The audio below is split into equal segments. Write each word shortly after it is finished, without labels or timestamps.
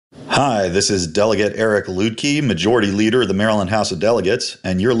Hi, this is Delegate Eric Luedtke, Majority Leader of the Maryland House of Delegates,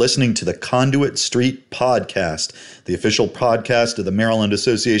 and you're listening to the Conduit Street Podcast, the official podcast of the Maryland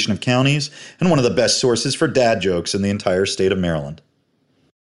Association of Counties, and one of the best sources for dad jokes in the entire state of Maryland.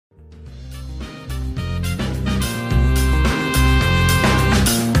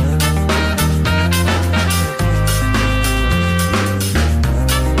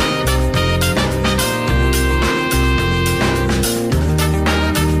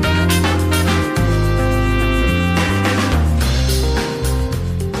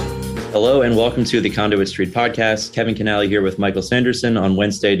 Hello and welcome to the Conduit Street Podcast. Kevin Canali here with Michael Sanderson on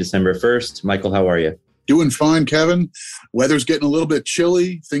Wednesday, December 1st. Michael, how are you? Doing fine, Kevin. Weather's getting a little bit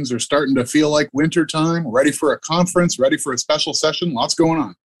chilly. Things are starting to feel like wintertime. Ready for a conference, ready for a special session. Lots going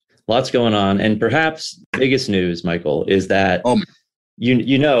on. Lots going on. And perhaps biggest news, Michael, is that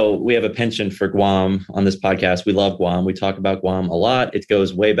you know we have a penchant for Guam on this podcast. We love Guam. We talk about Guam a lot. It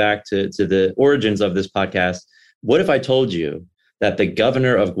goes way back to the origins of this podcast. What if I told you that the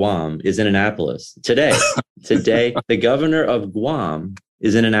governor of Guam is in Annapolis today? Today, the governor of Guam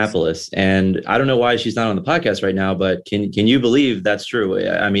is in Annapolis. And I don't know why she's not on the podcast right now, but can you believe that's true?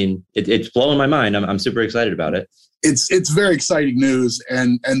 I mean, it's blowing my mind. I'm super excited about it. It's very exciting news.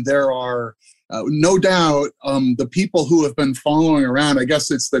 And there are no doubt the people who have been following around, I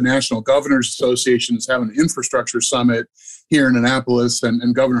guess it's the National Governors Association is having an infrastructure summit here in Annapolis,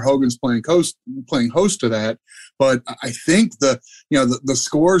 and Governor Hogan's playing host to that. But I think the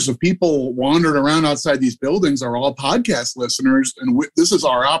scores of people wandering around outside these buildings are all podcast listeners, and this is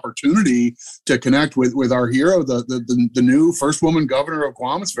our opportunity to connect with our hero, the new first woman governor of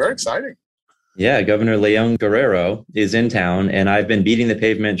Guam. It's very exciting. Yeah, Governor Leon Guerrero is in town, and I've been beating the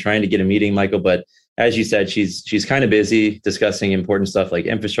pavement trying to get a meeting, Michael. But as you said, she's kind of busy discussing important stuff like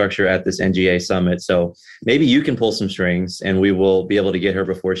infrastructure at this NGA summit. So maybe you can pull some strings, and we will be able to get her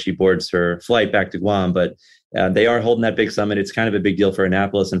before she boards her flight back to Guam. But they are holding that big summit. It's kind of a big deal for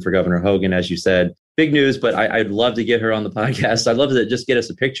Annapolis and for Governor Hogan, as you said. Big news, but I'd love to get her on the podcast. I'd love to just get us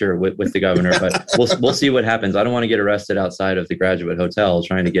a picture with the governor, but we'll see what happens. I don't want to get arrested outside of the Graduate Hotel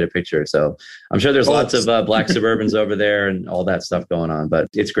trying to get a picture. So I'm sure there's lots of black Suburbans over there and all that stuff going on. But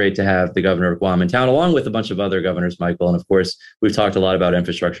it's great to have the governor of Guam in town, along with a bunch of other governors, Michael. And of course, we've talked a lot about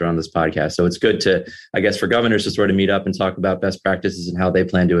infrastructure on this podcast. So it's good to, I guess, for governors to sort of meet up and talk about best practices and how they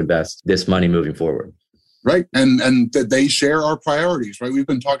plan to invest this money moving forward. Right. And that they share our priorities, right? We've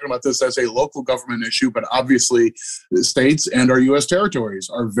been talking about this as a local government issue, but obviously the states and our U.S. territories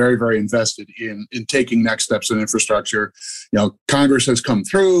are very, very invested in taking next steps in infrastructure. Congress has come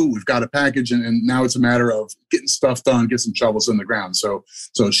through, we've got a package, and now it's a matter of getting stuff done, get some shovels in the ground. So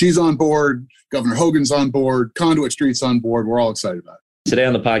she's on board, Governor Hogan's on board, Conduit Street's on board. We're all excited about it. Today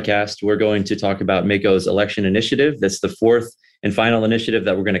on the podcast, we're going to talk about MACo's election initiative. That's the fourth and final initiative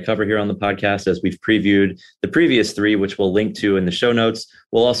that we're going to cover here on the podcast, as we've previewed the previous three, which we'll link to in the show notes.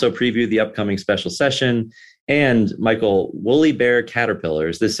 We'll also preview the upcoming special session. And Michael, woolly bear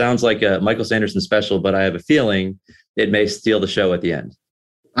caterpillars. This sounds like a Michael Sanderson special, but I have a feeling it may steal the show at the end.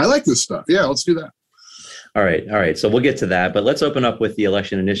 I like this stuff. Yeah, let's do that. All right. So we'll get to that, but let's open up with the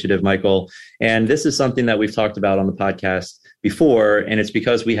election initiative, Michael. And this is something that we've talked about on the podcast before, and it's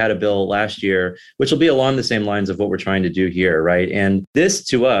because we had a bill last year, which will be along the same lines of what we're trying to do here, right? And this,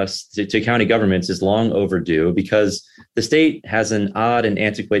 to us, to county governments, is long overdue because the state has an odd and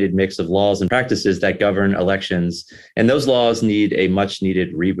antiquated mix of laws and practices that govern elections, and those laws need a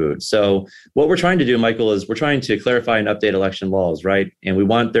much-needed reboot. So what we're trying to do, Michael, is we're trying to clarify and update election laws, right? And we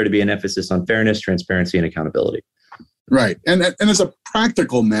want there to be an emphasis on fairness, transparency, and accountability. Right. And as a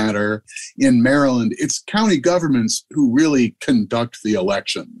practical matter in Maryland, it's county governments who really conduct the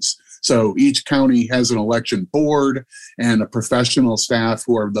elections. So each county has an election board and a professional staff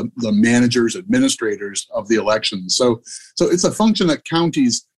who are the managers, administrators of the elections. So it's a function that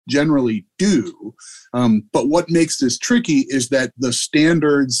counties generally do. But what makes this tricky is that the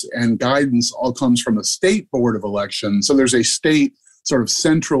standards and guidance all comes from the state board of elections. So there's a state sort of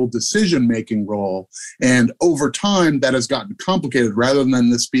central decision-making role. And over time, that has gotten complicated. Rather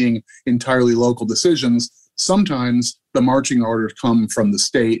than this being entirely local decisions, sometimes the marching orders come from the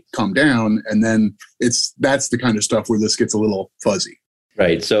state, come down, and then that's the kind of stuff where this gets a little fuzzy.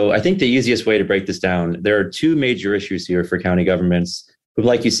 Right. So I think the easiest way to break this down, there are two major issues here for county governments who,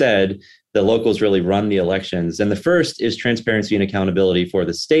 like you said, the locals really run the elections. And the first is transparency and accountability for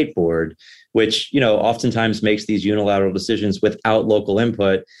the state board, which, oftentimes makes these unilateral decisions without local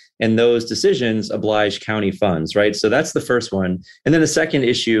input. And those decisions oblige county funds, right? So that's the first one. And then the second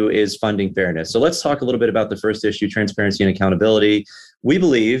issue is funding fairness. So let's talk a little bit about the first issue, transparency and accountability. we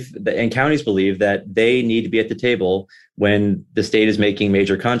believe that, and counties believe, that they need to be at the table when the state is making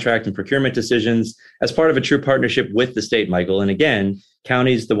major contract and procurement decisions as part of a true partnership with the state, Michael. And again,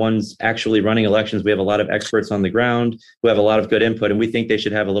 counties, the ones actually running elections, we have a lot of experts on the ground who have a lot of good input, and we think they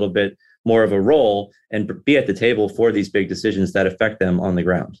should have a little bit more of a role and be at the table for these big decisions that affect them on the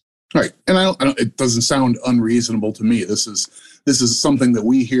ground. Right. And it doesn't sound unreasonable to me. This is something that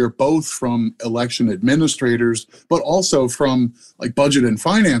we hear both from election administrators, but also from like budget and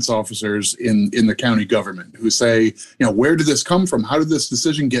finance officers in the county government who say, where did this come from? How did this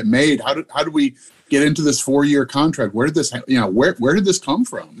decision get made? How did we get into this 4-year contract? Where did this, where did this come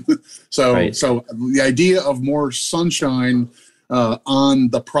from? So the idea of more sunshine on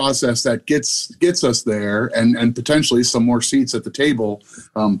the process that gets us there and potentially some more seats at the table,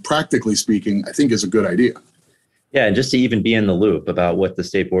 practically speaking, I think is a good idea. Yeah, and just to even be in the loop about what the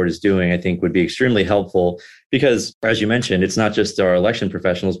state board is doing, I think would be extremely helpful because, as you mentioned, it's not just our election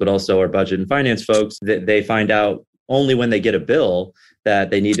professionals, but also our budget and finance folks that they find out only when they get a bill that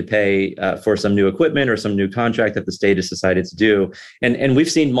they need to pay for some new equipment or some new contract that the state has decided to do. And we've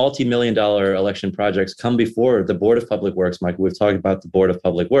seen multi-million-dollar election projects come before the Board of Public Works, Michael. We've talked about the Board of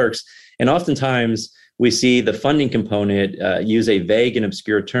Public Works. And oftentimes we see the funding component use a vague and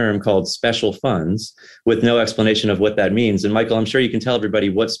obscure term called special funds with no explanation of what that means. And Michael, I'm sure you can tell everybody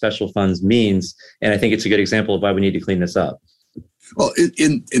what special funds means. And I think it's a good example of why we need to clean this up. Well,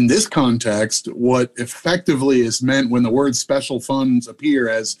 in this context, what effectively is meant when the word special funds appear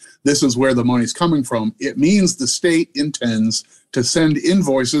as this is where the money's coming from, it means the state intends to send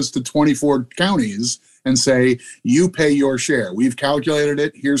invoices to 24 counties and say, you pay your share. We've calculated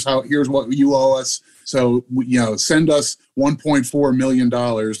it. Here's what you owe us. So, send us $1.4 million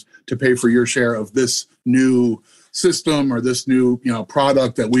to pay for your share of this new system or this new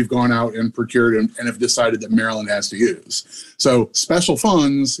product that we've gone out and procured and have decided that Maryland has to use. So special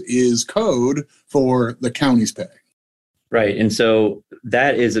funds is code for the county's pay. Right. And so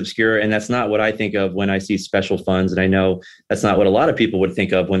that is obscure. And that's not what I think of when I see special funds. And I know that's not what a lot of people would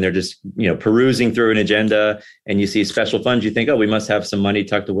think of when they're just, perusing through an agenda and you see special funds. You think, oh, we must have some money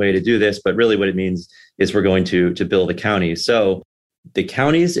tucked away to do this. But really what it means is we're going to bill the county. So the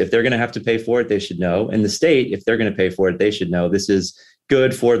counties, if they're going to have to pay for it, they should know. And the state, if they're going to pay for it, they should know. This is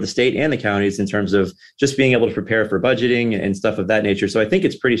good for the state and the counties in terms of just being able to prepare for budgeting and stuff of that nature. So I think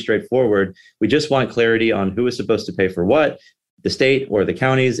it's pretty straightforward. We just want clarity on who is supposed to pay for what, the state or the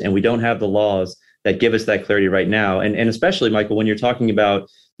counties, and we don't have the laws that give us that clarity right now. And especially, Michael, when you're talking about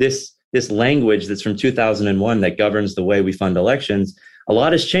this language that's from 2001 that governs the way we fund elections, a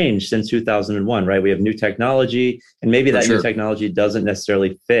lot has changed since 2001, right? We have new technology, and maybe that new technology doesn't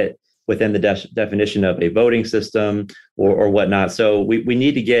necessarily fit within the definition of a voting system or whatnot. So we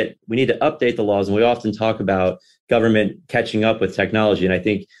need to update the laws, and we often talk about government catching up with technology. And I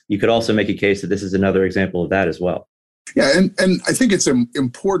think you could also make a case that this is another example of that as well. Yeah, and I think it's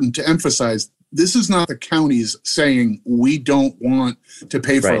important to emphasize this is not the counties saying we don't want to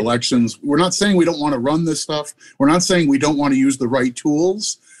pay for elections. We're not saying we don't want to run this stuff. We're not saying we don't want to use the right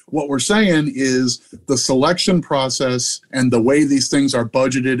tools. What we're saying is the selection process and the way these things are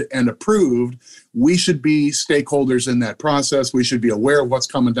budgeted and approved, we should be stakeholders in that process. We should be aware of what's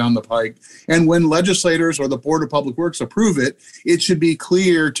coming down the pike. And when legislators or the Board of Public Works approve it, it should be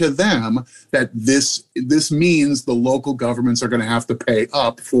clear to them that this means the local governments are going to have to pay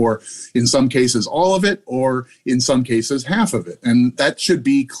up for, in some cases, all of it, or in some cases, half of it. And that should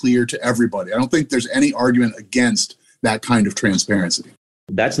be clear to everybody. I don't think there's any argument against that kind of transparency.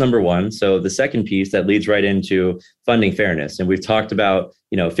 That's number one. So the second piece that leads right into funding fairness. And we've talked about,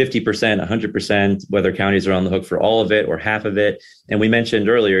 50%, 100%, whether counties are on the hook for all of it or half of it. And we mentioned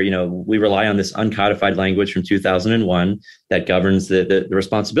earlier, we rely on this uncodified language from 2001 that governs the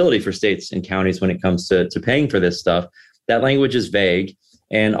responsibility for states and counties when it comes to paying for this stuff. That language is vague.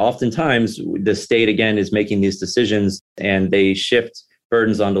 And oftentimes the state, again, is making these decisions and they shift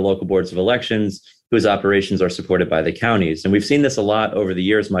burdens onto local boards of elections whose operations are supported by the counties. And we've seen this a lot over the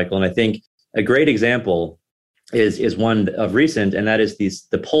years, Michael. And I think a great example is one of recent, and that is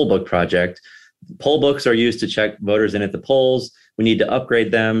the poll book project. Poll books are used to check voters in at the polls. We need to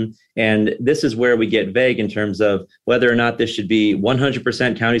upgrade them. And this is where we get vague in terms of whether or not this should be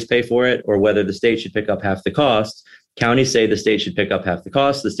 100% counties pay for it or whether the state should pick up half the cost. Counties say the state should pick up half the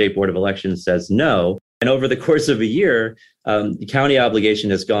cost. The State Board of Elections says no. And over the course of a year, the county obligation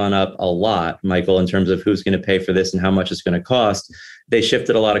has gone up a lot, Michael, in terms of who's going to pay for this and how much it's going to cost. They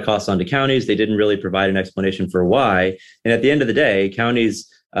shifted a lot of costs onto counties. They didn't really provide an explanation for why. And at the end of the day,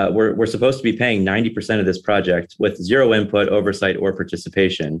 counties we're supposed to be paying 90% of this project with zero input, oversight, or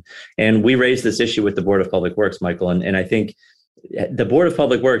participation. And we raised this issue with the Board of Public Works, Michael. And I think the Board of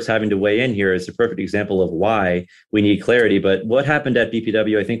Public Works having to weigh in here is a perfect example of why we need clarity. But what happened at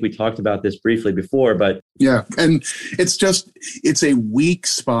BPW, I think we talked about this briefly before, but yeah, and it's a weak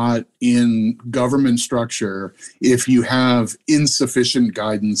spot in government structure if you have insufficient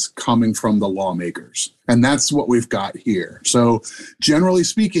guidance coming from the lawmakers. And that's what we've got here. So generally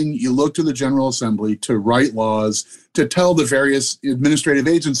speaking, you look to the General Assembly to write laws, to tell the various administrative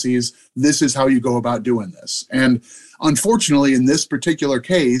agencies, this is how you go about doing this. And unfortunately, in this particular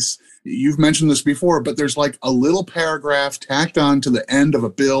case, you've mentioned this before, but there's like a little paragraph tacked on to the end of a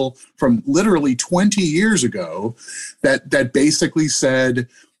bill from literally 20 years ago that basically said,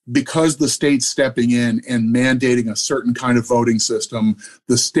 because the state's stepping in and mandating a certain kind of voting system,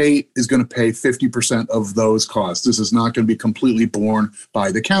 the state is going to pay 50% of those costs. This is not going to be completely borne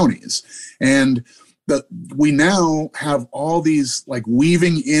by the counties. And we now have all these like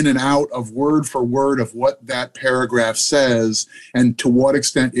weaving in and out of word for word of what that paragraph says and to what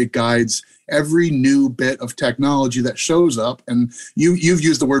extent it guides every new bit of technology that shows up. And you've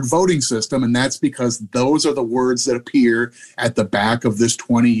used the word voting system, and that's because those are the words that appear at the back of this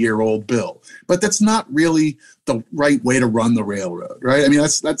 20-year-old bill. But that's not really the right way to run the railroad, right? I mean,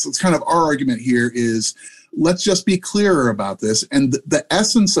 that's kind of our argument here is let's just be clearer about this. And the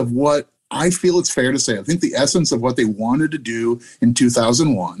essence of what I feel it's fair to say, I think the essence of what they wanted to do in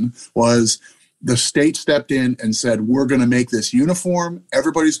 2001 was the state stepped in and said, we're going to make this uniform.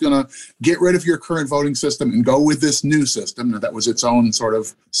 Everybody's going to get rid of your current voting system and go with this new system. Now, that was its own sort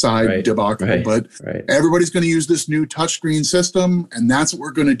of side debacle, but everybody's going to use this new touchscreen system, and that's what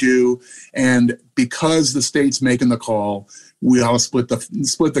we're going to do. And because the state's making the call, we all split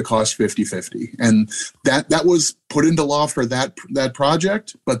the cost 50-50. And that was put into law for that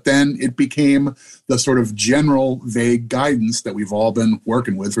project, but then it became the sort of general vague guidance that we've all been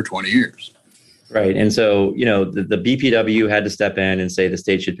working with for 20 years. Right. And so, the BPW had to step in and say the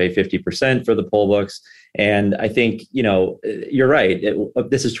state should pay 50% for the poll books. And I think, you're right.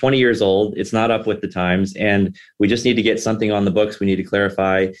 This is 20 years old. It's not up with the times. And we just need to get something on the books. We need to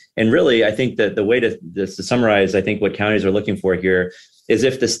clarify. And really, I think that the way to summarize, I think what counties are looking for here is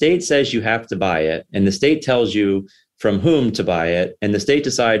if the state says you have to buy it and the state tells you from whom to buy it, and the state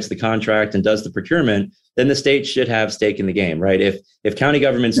decides the contract and does the procurement, then the state should have stake in the game, right? If county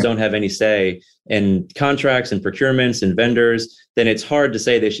governments don't have any say in contracts and procurements and vendors, then it's hard to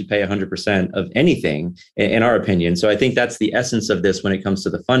say they should pay 100% of anything, in our opinion. So I think that's the essence of this when it comes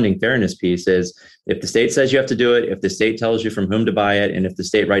to the funding fairness piece is if the state says you have to do it, if the state tells you from whom to buy it, and if the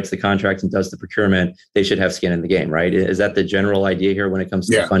state writes the contract and does the procurement, they should have skin in the game, right? Is that the general idea here when it comes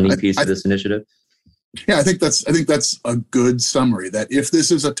to the funding piece of this initiative? Yeah, I think that's a good summary, that if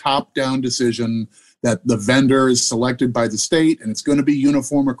this is a top-down decision, that the vendor is selected by the state and it's going to be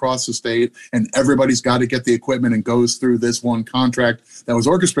uniform across the state and everybody's got to get the equipment and goes through this one contract that was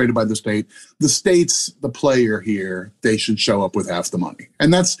orchestrated by the state's the player here. They should show up with half the money.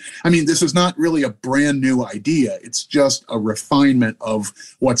 And this is not really a brand new idea. It's just a refinement of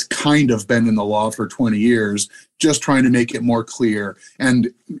what's kind of been in the law for 20 years, just trying to make it more clear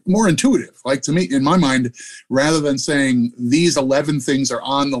and more intuitive. Like, to me, in my mind, rather than saying these 11 things are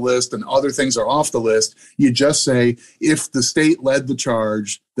on the list and other things are off the list, you just say, if the state led the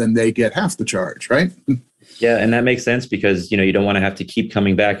charge, then they get half the charge, right? Yeah, and that makes sense because, you don't want to have to keep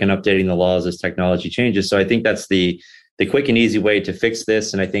coming back and updating the laws as technology changes. So I think that's the quick and easy way to fix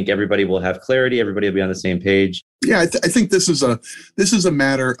this. And I think everybody will have clarity. Everybody will be on the same page. Yeah, I think this is a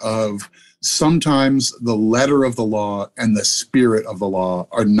matter of sometimes the letter of the law and the spirit of the law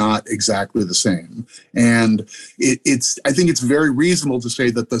are not exactly the same. And I think it's very reasonable to say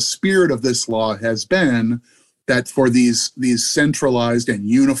that the spirit of this law has been that for these centralized and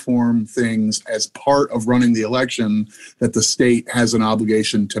uniform things as part of running the election, that the state has an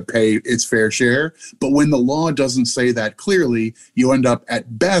obligation to pay its fair share. But when the law doesn't say that clearly, you end up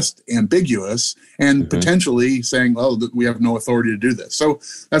at best ambiguous and potentially saying, oh, we have no authority to do this. So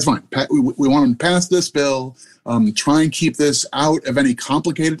that's fine. We want to pass this bill, try and keep this out of any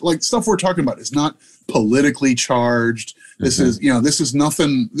complicated, like stuff we're talking about is not politically charged. This is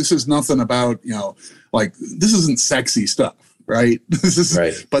nothing about, like, this isn't sexy stuff, right? This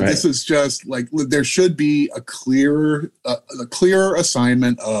is just like, there should be a clearer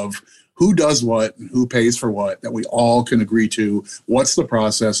assignment of who does what and who pays for what, that we all can agree to. What's the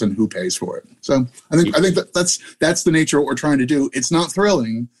process and who pays for it? So I think that's the nature of what we're trying to do. It's not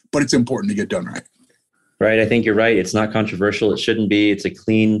thrilling, but it's important to get done right. Right. I think you're right. It's not controversial. It shouldn't be. It's a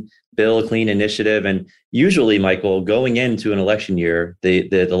clean bill, a clean initiative. And usually, Michael, going into an election year,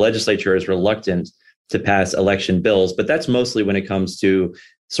 the legislature is reluctant to pass election bills, but that's mostly when it comes to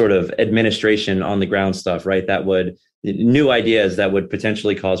sort of administration on the ground stuff, right? That would new ideas that would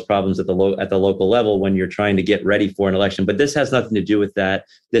potentially cause problems at the local level when you're trying to get ready for an election. But this has nothing to do with that.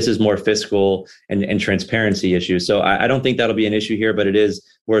 This is more fiscal and transparency issues. So I don't think that'll be an issue here, but it is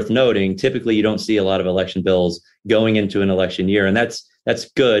worth noting. Typically, you don't see a lot of election bills going into an election year. And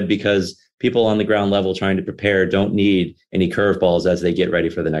that's good because people on the ground level trying to prepare don't need any curveballs as they get ready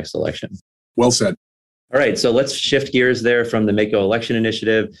for the next election. Well said. All right, so let's shift gears there from the Mako Election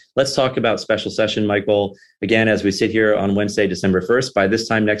Initiative. Let's talk about special session, Michael. Again, as we sit here on Wednesday, December 1st, by this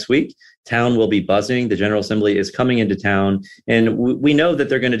time next week, town will be buzzing. The General Assembly is coming into town. And we know that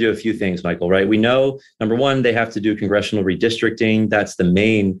they're going to do a few things, Michael, right? We know, number one, they have to do congressional redistricting. That's the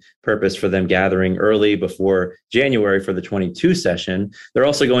main purpose for them gathering early before January for the 22 session. They're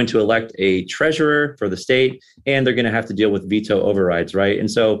also going to elect a treasurer for the state, and they're going to have to deal with veto overrides, right? And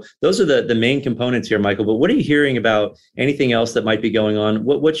so those are the main components here, Michael. But what are you hearing about anything else that might be going on?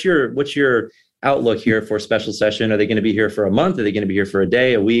 What's your outlook here for special session? Are they going to be here for a month? Are they going to be here for a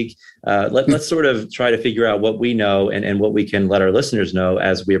day, a week? Let's sort of try to figure out what we know and what we can let our listeners know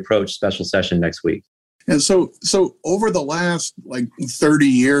as we approach special session next week. And so over the last 30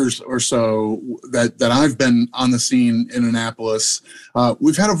 years or so that I've been on the scene in Annapolis,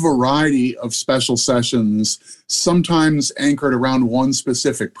 we've had a variety of special sessions, sometimes anchored around one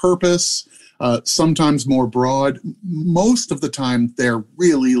specific purpose, sometimes more broad. Most of the time, they're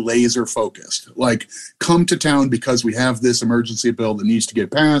really laser focused. Like, come to town because we have this emergency bill that needs to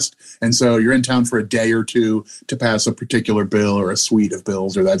get passed. And so you're in town for a day or two to pass a particular bill or a suite of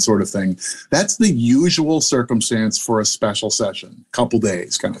bills or that sort of thing. That's the usual circumstance for a special session, couple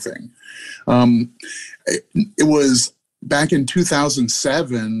days kind of thing. It was back in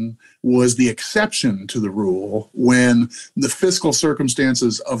 2007 was the exception to the rule when the fiscal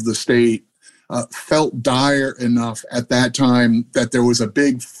circumstances of the state felt dire enough at that time that there was a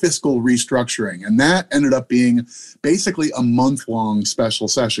big fiscal restructuring. And that ended up being basically a month-long special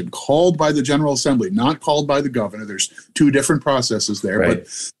session called by the General Assembly, not called by the governor. There's two different processes there. Right.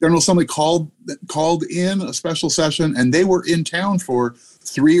 But General Assembly called in a special session, and they were in town for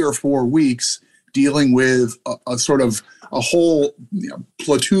 3 or 4 weeks dealing with a sort of a whole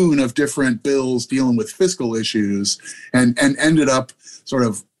platoon of different bills dealing with fiscal issues, and ended up sort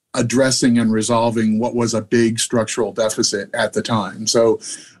of addressing and resolving what was a big structural deficit at the time. So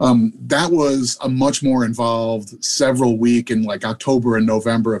that was a much more involved several week in October and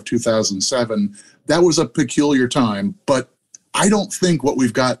November of 2007. That was a peculiar time, but I don't think what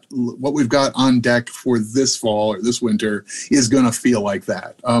we've got on deck for this fall or this winter is going to feel like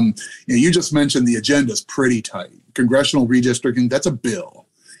that. You just mentioned the agenda is pretty tight. Congressional redistricting, that's a bill.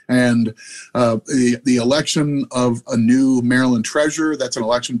 And the election of a new Maryland treasurer, that's an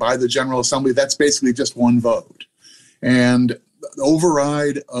election by the General Assembly. That's basically just one vote. And the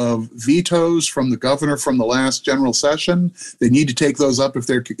override of vetoes from the governor from the last general session, they need to take those up if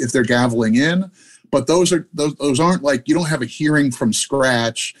they're gaveling in. But those aren't you don't have a hearing from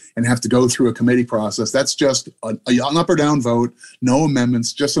scratch and have to go through a committee process. That's just an up or down vote, no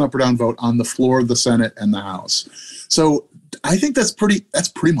amendments, just an up or down vote on the floor of the Senate and the House. So I think that's pretty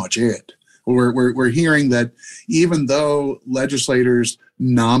much it. We're hearing that even though legislators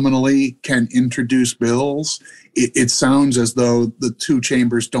nominally can introduce bills, it sounds as though the two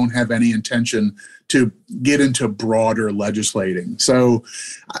chambers don't have any intention to get into broader legislating. So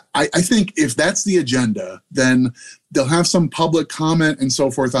I think if that's the agenda, then they'll have some public comment and so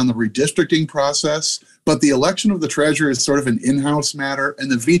forth on the redistricting process. But the election of the treasurer is sort of an in-house matter,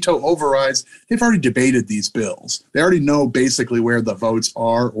 and the veto overrides, they've already debated these bills. They already know basically where the votes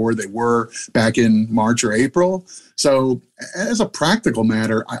are, or they were back in March or April. So as a practical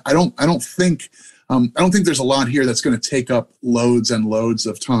matter, I don't think there's a lot here that's going to take up loads and loads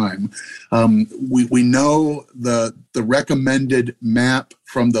of time. We know the recommended map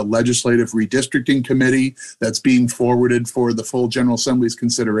from the Legislative Redistricting Committee that's being forwarded for the full General Assembly's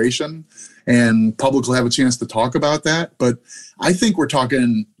consideration, and public will have a chance to talk about that. But I think we're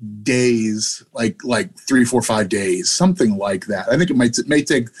talking days, like 3, 4, 5 days, something like that. I think it may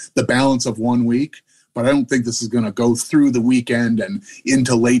take the balance of 1 week. But I don't think this is going to go through the weekend and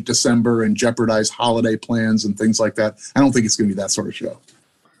into late December and jeopardize holiday plans and things like that. I don't think it's going to be that sort of show.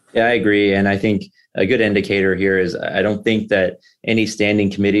 Yeah, I agree. And I think a good indicator here is I don't think that any standing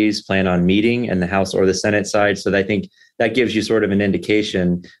committees plan on meeting in the House or the Senate side. So I think that gives you sort of an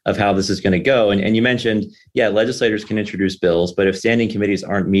indication of how this is going to go. And you mentioned, legislators can introduce bills, but if standing committees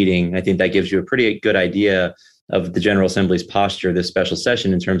aren't meeting, I think that gives you a pretty good idea of the General Assembly's posture this special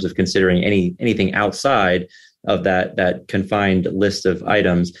session in terms of considering anything outside of that confined list of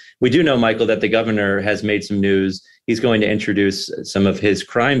items. We do know, Michael, that the governor has made some news. He's going to introduce some of his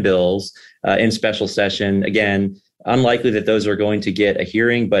crime bills in special session. Again, unlikely that those are going to get a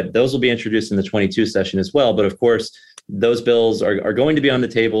hearing, but those will be introduced in the 22 session as well. But of course, those bills are going to be on the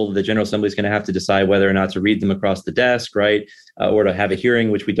table. The General Assembly is going to have to decide whether or not to read them across the desk, right? Or to have a hearing,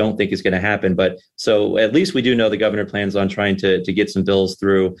 which we don't think is going to happen. But so at least we do know the governor plans on trying to get some bills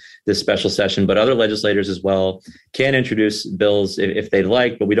through this special session. But other legislators as well can introduce bills if they'd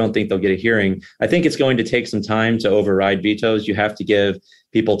like, but we don't think they'll get a hearing. I think it's going to take some time to override vetoes. You have to give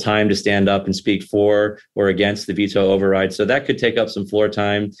people time to stand up and speak for or against the veto override. So that could take up some floor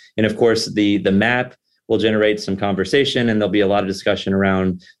time. And of course, the map will generate some conversation, and there'll be a lot of discussion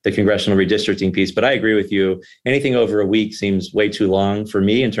around the congressional redistricting piece. But I agree with you. Anything over a week seems way too long for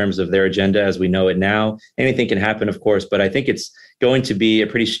me in terms of their agenda as we know it now. Anything can happen, of course, but I think it's going to be a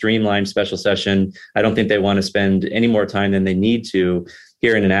pretty streamlined special session. I don't think they want to spend any more time than they need to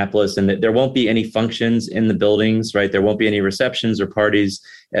here in Annapolis, and that there won't be any functions in the buildings, right? There won't be any receptions or parties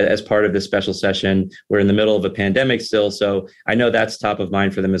as part of this special session. We're in the middle of a pandemic still, so I know that's top of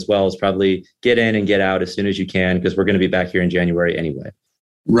mind for them as well, is probably get in and get out as soon as you can, because we're going to be back here in January anyway.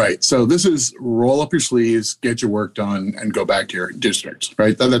 Right. So this is roll up your sleeves, get your work done, and go back to your districts,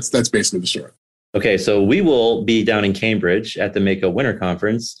 right? That's basically the story. Okay, so we will be down in Cambridge at the MACo Winter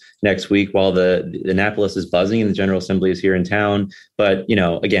Conference next week while the Annapolis is buzzing and the General Assembly is here in town. But,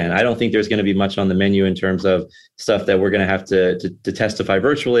 again, I don't think there's going to be much on the menu in terms of stuff that we're going to have to testify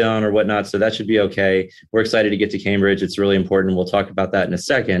virtually on or whatnot. So that should be okay. We're excited to get to Cambridge. It's really important. We'll talk about that in a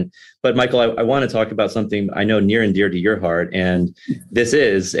second. But Michael, I want to talk about something I know near and dear to your heart. And this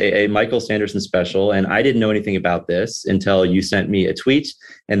is a Michael Sanderson special. And I didn't know anything about this until you sent me a tweet.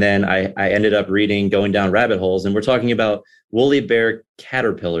 And then I ended up going down rabbit holes. And we're talking about woolly bear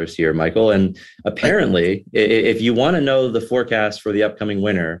caterpillars here, Michael. And apparently, if you want to know the forecast for the upcoming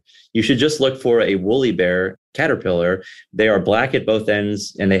winter, you should just look for a woolly bear caterpillar. They are black at both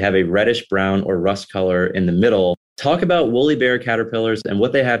ends, and they have a reddish brown or rust color in the middle. Talk about woolly bear caterpillars and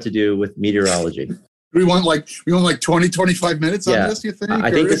what they have to do with meteorology. We want like 20, 25 minutes on this, you think?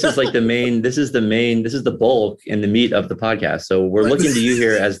 I think this is like this is the bulk and the meat of the podcast. So we're looking to you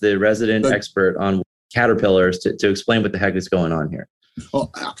here as the resident expert on caterpillars to explain what the heck is going on here. Well,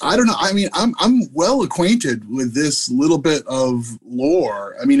 I don't know. I mean, I'm well acquainted with this little bit of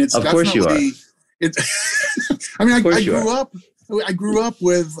lore. I mean, it's of course you are. I mean, I grew up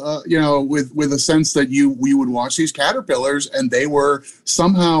with with a sense that we would watch these caterpillars, and they were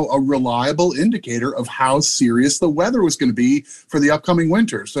somehow a reliable indicator of how serious the weather was going to be for the upcoming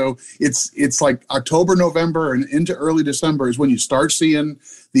winter. So it's like October, November, and into early December is when you start seeing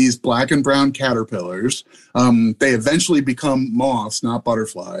these black and brown caterpillars. They eventually become moths, not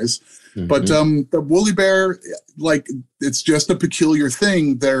butterflies. Mm-hmm. But the woolly bear, it's just a peculiar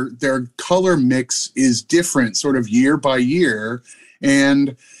thing. Their color mix is different sort of year by year.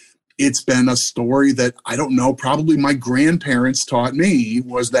 And it's been a story that, I don't know, probably my grandparents taught me,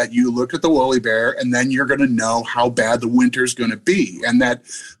 was that you look at the woolly bear and then you're going to know how bad the winter's going to be. And that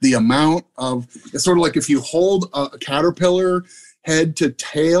the amount of, it's sort of like if you hold a caterpillar head to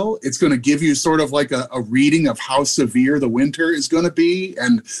tail, it's going to give you sort of like a reading of how severe the winter is going to be.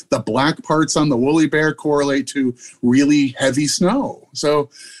 And the black parts on the woolly bear correlate to really heavy snow.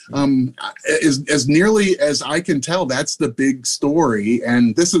 So as nearly as I can tell, that's the big story.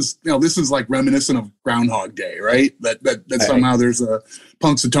 And this is like reminiscent of Groundhog Day, right? That somehow there's a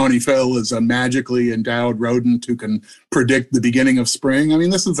Punxsutawney Phil is a magically endowed rodent who can predict the beginning of spring. I mean,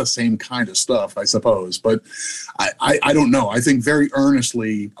 this is the same kind of stuff, I suppose. But I don't know. I think very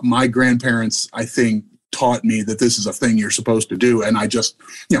earnestly, my grandparents, I think, taught me that this is a thing you're supposed to do, and I just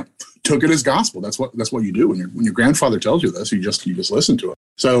took it as gospel. That's what you do when your grandfather tells you this. You just listen to it.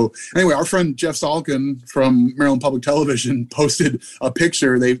 So anyway, our friend Jeff Salkin from Maryland Public Television posted a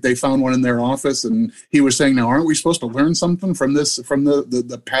picture. They found one in their office, and he was saying, "Now, aren't we supposed to learn something from this, from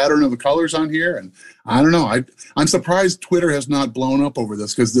the pattern of the colors on here?" And I don't know. I'm surprised Twitter has not blown up over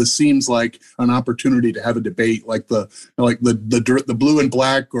this, because this seems like an opportunity to have a debate, like the blue and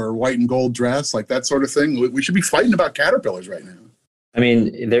black or white and gold dress, like that sort of thing. We should be fighting about caterpillars right now. I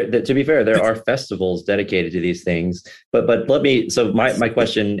mean, to be fair, there are festivals dedicated to these things, but let me. So my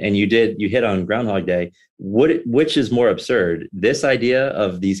question, and you hit on Groundhog Day. Which is more absurd? This idea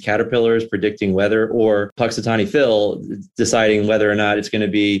of these caterpillars predicting weather, or Punxsutawney Phil deciding whether or not it's going to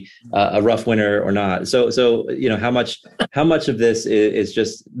be a rough winter or not? So how much of this is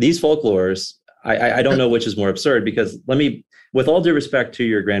just these folklores? I don't know which is more absurd, because with all due respect to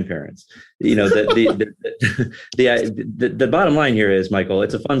your grandparents, the bottom line here is, Michael,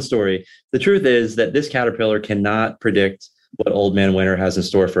 it's a fun story. The truth is that this caterpillar cannot predict what Old Man Winter has in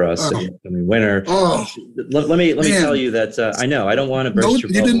store for us. I mean, winter. Let me tell you that I know I don't want to burst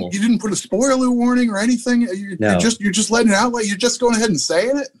your bubble. You didn't put a spoiler warning or anything. You're just letting it out. You're just going ahead and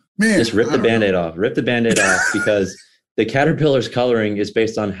saying it, man. Just rip the Band-Aid off. Rip the Band-Aid off because the caterpillar's coloring is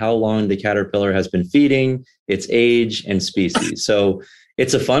based on how long the caterpillar has been feeding, its age, and species. So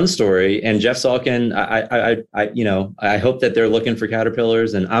it's a fun story. And Jeff Salkin, I hope that they're looking for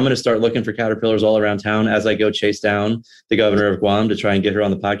caterpillars, and I'm going to start looking for caterpillars all around town as I go chase down the governor of Guam to try and get her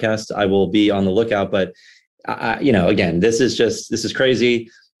on the podcast. I will be on the lookout. But again, this is crazy.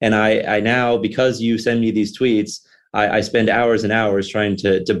 And I now, because you send me these tweets, I spend hours and hours trying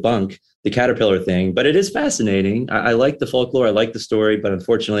to debunk the caterpillar thing, but it is fascinating. I like the folklore. I like the story, but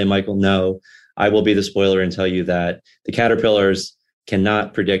unfortunately, Michael, no, I will be the spoiler and tell you that the caterpillars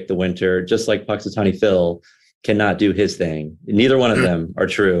cannot predict the winter, just like Punxsutawney Phil cannot do his thing. Neither one of them are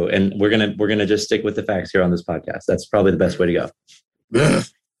true. And we're going to just stick with the facts here on this podcast. That's probably the best way to go.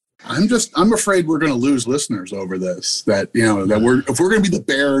 I'm afraid we're going to lose listeners over this, if we're going to be the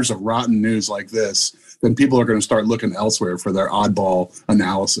bearers of rotten news like this, then people are going to start looking elsewhere for their oddball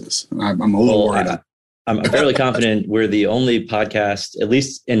analysis. I'm a little worried. I'm fairly confident we're the only podcast, at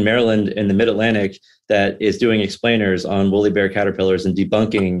least in Maryland, in the Mid-Atlantic, that is doing explainers on woolly bear caterpillars and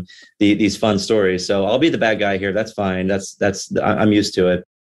debunking these fun stories. So I'll be the bad guy here. That's fine. I'm used to it.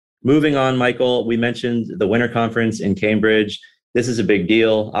 Moving on, Michael, we mentioned the winter conference in Cambridge. This is a big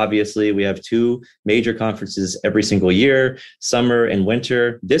deal. Obviously, we have two major conferences every single year, summer and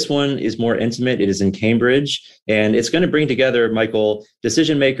winter. This one is more intimate. It is in Cambridge, and it's going to bring together, Michael,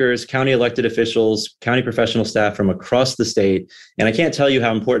 decision makers, county elected officials, county professional staff from across the state. And I can't tell you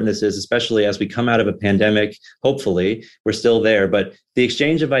how important this is, especially as we come out of a pandemic. Hopefully, we're still there, but the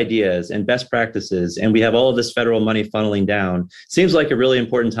exchange of ideas and best practices, and we have all of this federal money funneling down, seems like a really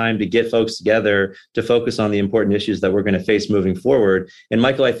important time to get folks together to focus on the important issues that we're going to face moving forward. And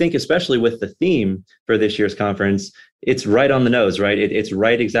Michael, I think especially with the theme for this year's conference, it's right on the nose, right? It's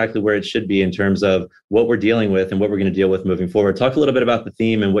right exactly where it should be in terms of what we're dealing with and what we're going to deal with moving forward. Talk a little bit about the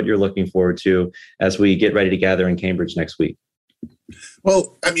theme and what you're looking forward to as we get ready to gather in Cambridge next week.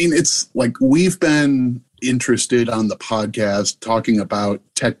 Well, I mean, it's like we've been interested on the podcast talking about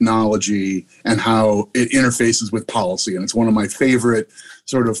technology and how it interfaces with policy. And it's one of my favorite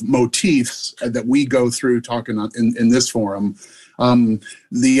sort of motifs that we go through talking in this forum.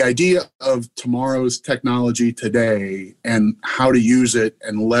 The idea of tomorrow's technology today and how to use it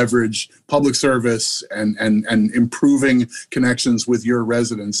and leverage public service and improving connections with your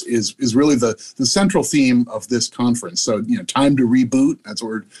residents is really the central theme of this conference. So, time to reboot. That's what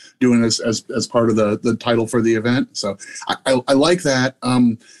we're doing as part of the title for the event. So I like that.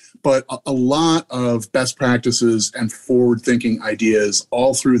 But a lot of best practices and forward-thinking ideas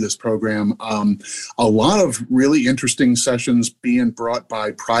all through this program. A lot of really interesting sessions being brought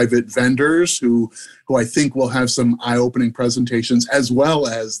by private vendors who I think will have some eye-opening presentations, as well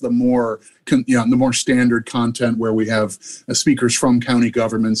as the more standard content where we have speakers from county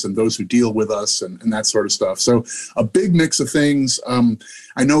governments and those who deal with us and that sort of stuff. So a big mix of things.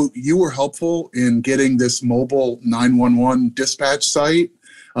 I know you were helpful in getting this mobile 911 dispatch site.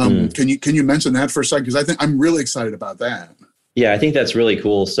 Can you mention that for a second? Because I think I'm really excited about that. Yeah, I think that's really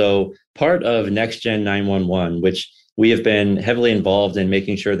cool. So part of NextGen 911, which we have been heavily involved in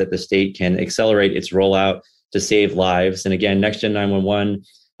making sure that the state can accelerate its rollout to save lives. And again, NextGen 911,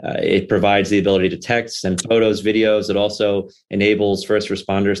 it provides the ability to text, send photos, videos. It also enables first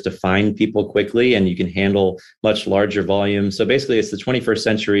responders to find people quickly, and you can handle much larger volumes. So basically, it's the 21st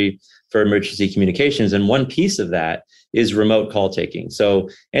century for emergency communications. And one piece of that is remote call taking. So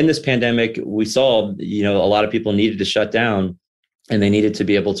in this pandemic, we saw, a lot of people needed to shut down and they needed to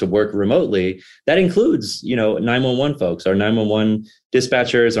be able to work remotely. That includes, 911 folks, our 911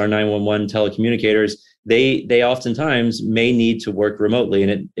 dispatchers, our 911 telecommunicators. They oftentimes may need to work remotely.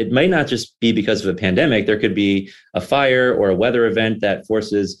 And it may not just be because of a pandemic. There could be a fire or a weather event that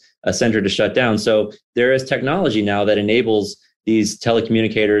forces a center to shut down. So there is technology now that enables these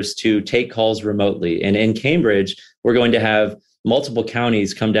telecommunicators to take calls remotely. And in Cambridge, we're going to have multiple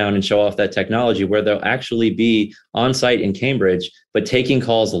counties come down and show off that technology where they'll actually be on site in Cambridge, but taking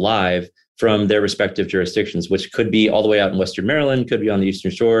calls live from their respective jurisdictions, which could be all the way out in Western Maryland, could be on the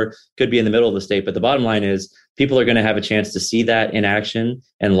Eastern Shore, could be in the middle of the state. But the bottom line is people are going to have a chance to see that in action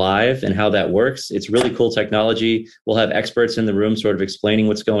and live and how that works. It's really cool technology. We'll have experts in the room sort of explaining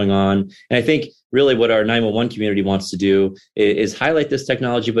what's going on. And I think really what our 911 community wants to do is highlight this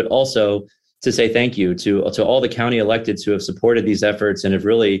technology, but also to say thank you to all the county electeds who have supported these efforts and have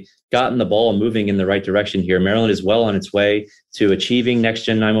really gotten the ball moving in the right direction here. Maryland is well on its way to achieving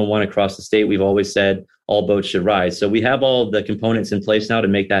NextGen 911 across the state. We've always said all boats should rise. So we have all the components in place now to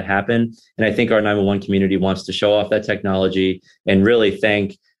make that happen. And I think our 911 community wants to show off that technology and really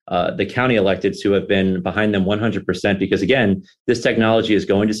thank the county electeds who have been behind them 100%, because again, this technology is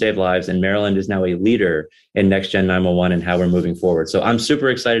going to save lives, and Maryland is now a leader in Next Gen 911 and how we're moving forward. So I'm super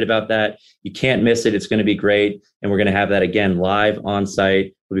excited about that. You can't miss it. It's going to be great. And we're going to have that again live on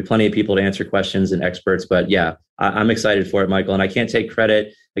site. There'll be plenty of people to answer questions and experts. But yeah, I'm excited for it, Michael. And I can't take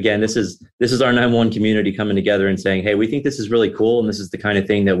credit. Again, this is our 911 community coming together and saying, hey, we think this is really cool. And this is the kind of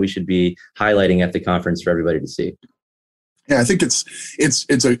thing that we should be highlighting at the conference for everybody to see. Yeah, I think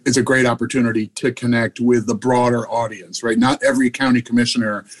it's a great opportunity to connect with the broader audience, right? Not every county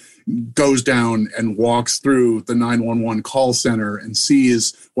commissioner goes down and walks through the 911 call center and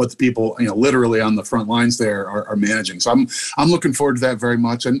sees what the people, literally on the front lines there are managing. So I'm looking forward to that very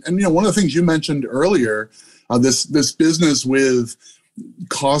much. And one of the things you mentioned earlier, this business with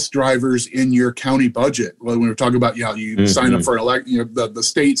cost drivers in your county budget. Well, when we were talking about, you sign up for an the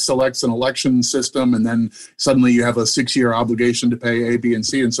state selects an election system, and then suddenly you have a 6-year obligation to pay A, B, and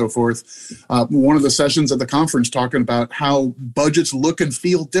C, and so forth. One of the sessions at the conference talking about how budgets look and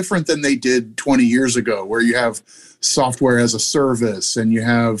feel different than they did 20 years ago, where you have software as a service and you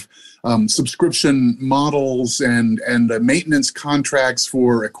have subscription models and maintenance contracts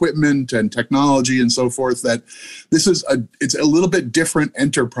for equipment and technology and so forth. That this is it's a little bit different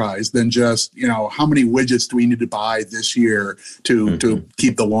enterprise than just how many widgets do we need to buy this year to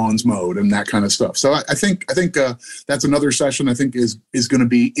keep the lawns mowed and that kind of stuff. So I think that's another session I think is going to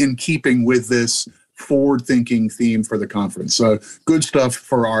be in keeping with this forward-thinking theme for the conference. So good stuff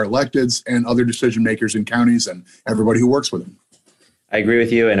for our electeds and other decision makers in counties and everybody who works with them. I agree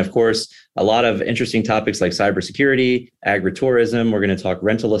with you. And of course, a lot of interesting topics like cybersecurity, agritourism. We're going to talk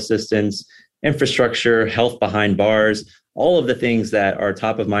rental assistance, infrastructure, health behind bars, all of the things that are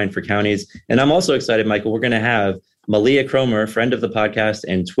top of mind for counties. And I'm also excited, Michael, we're going to have Malia Cromer, friend of the podcast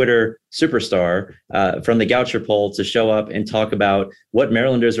and Twitter superstar from the Goucher poll, to show up and talk about what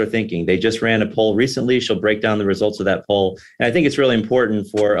Marylanders are thinking. They just ran a poll recently. She'll break down the results of that poll. And I think it's really important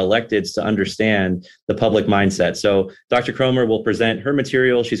for electeds to understand the public mindset. So Dr. Cromer will present her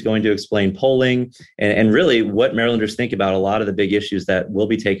material. She's going to explain polling and really what Marylanders think about a lot of the big issues that will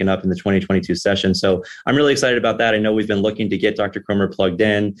be taken up in the 2022 session. So I'm really excited about that. I know we've been looking to get Dr. Cromer plugged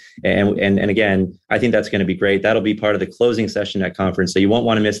in. And again, I think that's going to be great. That'll be part of the closing session at conference. So you won't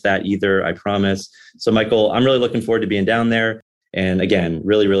want to miss that either, I promise. So Michael, I'm really looking forward to being down there. And again,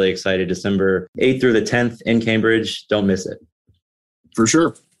 really, really excited. December 8th through the 10th in Cambridge. Don't miss it. For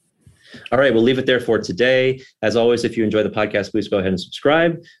sure. All right, we'll leave it there for today. As always, if you enjoy the podcast, please go ahead and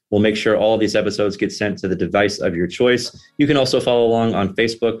subscribe. We'll make sure all of these episodes get sent to the device of your choice. You can also follow along on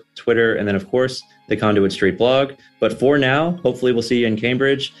Facebook, Twitter, and then, of course, the Conduit Street blog. But for now, hopefully we'll see you in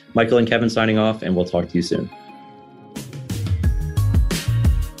Cambridge. Michael and Kevin signing off, and we'll talk to you soon.